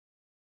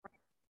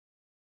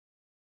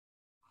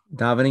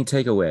Davening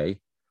takeaway,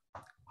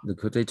 the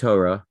Kutei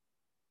Torah,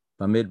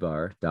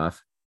 Bamidbar,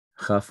 Daf,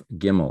 Chaf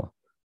Gimel,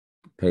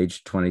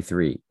 page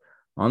 23.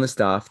 On the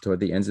daf,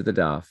 toward the ends of the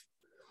daf,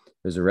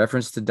 there's a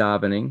reference to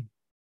davening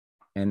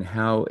and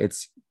how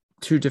it's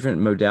two different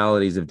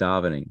modalities of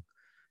davening.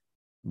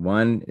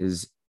 One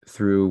is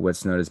through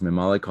what's known as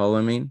Mimale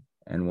Kolamin,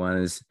 and one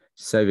is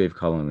Sevev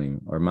Kolamin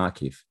or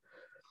Makif.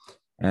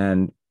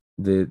 And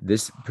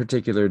this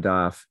particular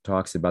daf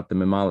talks about the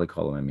Mimale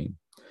Kolamin.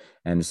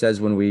 And it says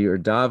when we are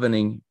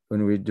davening,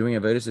 when we're doing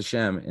Avodas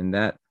Hashem in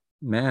that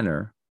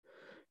manner,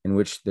 in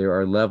which there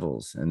are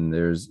levels, and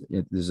there's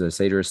a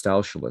Seder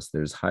Estalshalis,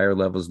 there's higher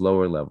levels,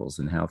 lower levels,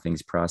 and how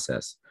things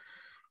process.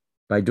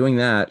 By doing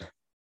that,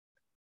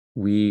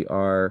 we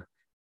are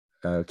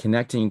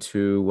connecting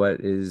to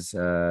what is,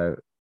 in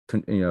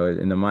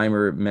the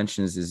Mimer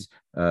mentions is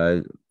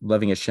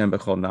loving Hashem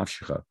b'chol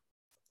nafshecha,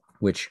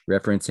 which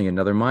referencing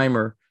another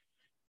Mimer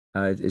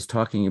is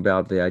talking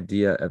about the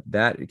idea of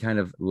that kind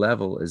of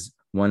level is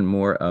one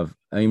more of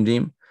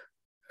aimdim,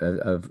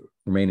 of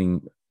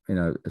remaining in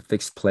a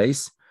fixed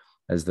place,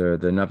 as the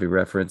Navi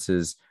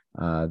references,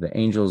 the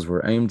angels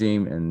were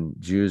aimdim and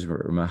Jews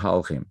were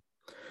mahalchim.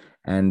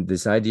 And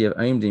this idea of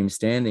aimdim,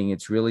 standing,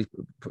 it's really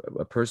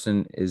a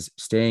person is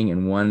staying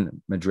in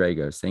one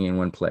madrega, staying in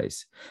one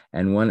place.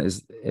 And one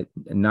is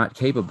not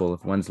capable,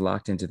 if one's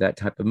locked into that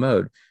type of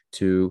mode,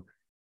 to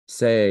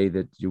say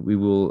that we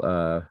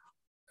will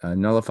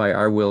nullify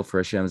our will for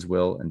Hashem's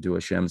will and do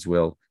Hashem's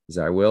will is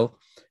our will.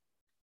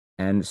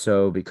 And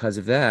so because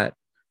of that,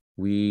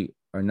 we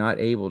are not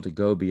able to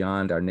go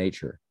beyond our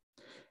nature.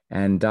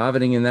 And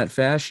davening in that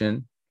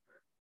fashion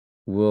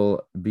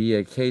will be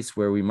a case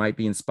where we might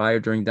be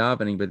inspired during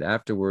davening, but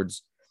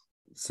afterwards,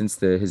 since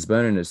the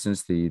hisbonenus,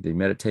 since the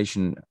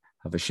meditation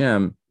of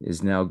Hashem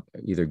is now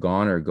either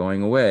gone or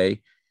going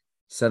away,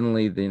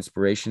 suddenly the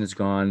inspiration is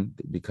gone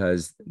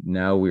because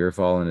now we are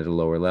falling at a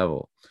lower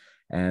level.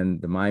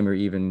 And the Mimer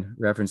even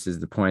references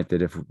the point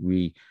that if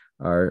we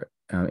are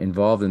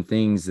involved in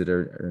things that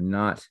are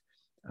not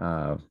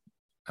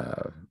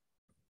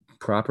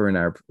proper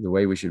in the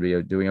way we should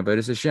be doing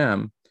Avodas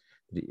Hashem,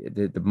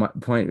 the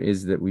point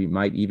is that we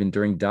might even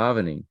during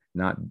davening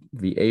not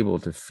be able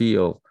to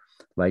feel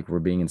like we're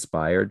being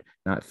inspired,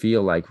 not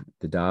feel like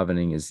the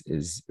davening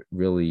is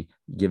really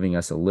giving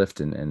us a lift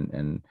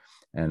and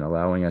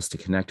allowing us to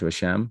connect to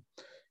Hashem,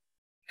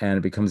 and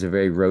it becomes a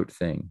very rote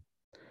thing.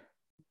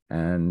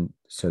 And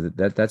so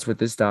that's what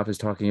this daf is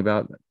talking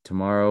about.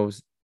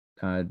 Tomorrow's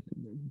davening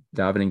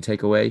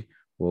takeaway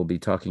will be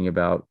talking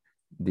about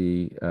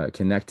the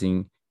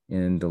connecting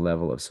in the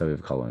level of Sefer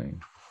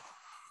Kolamin.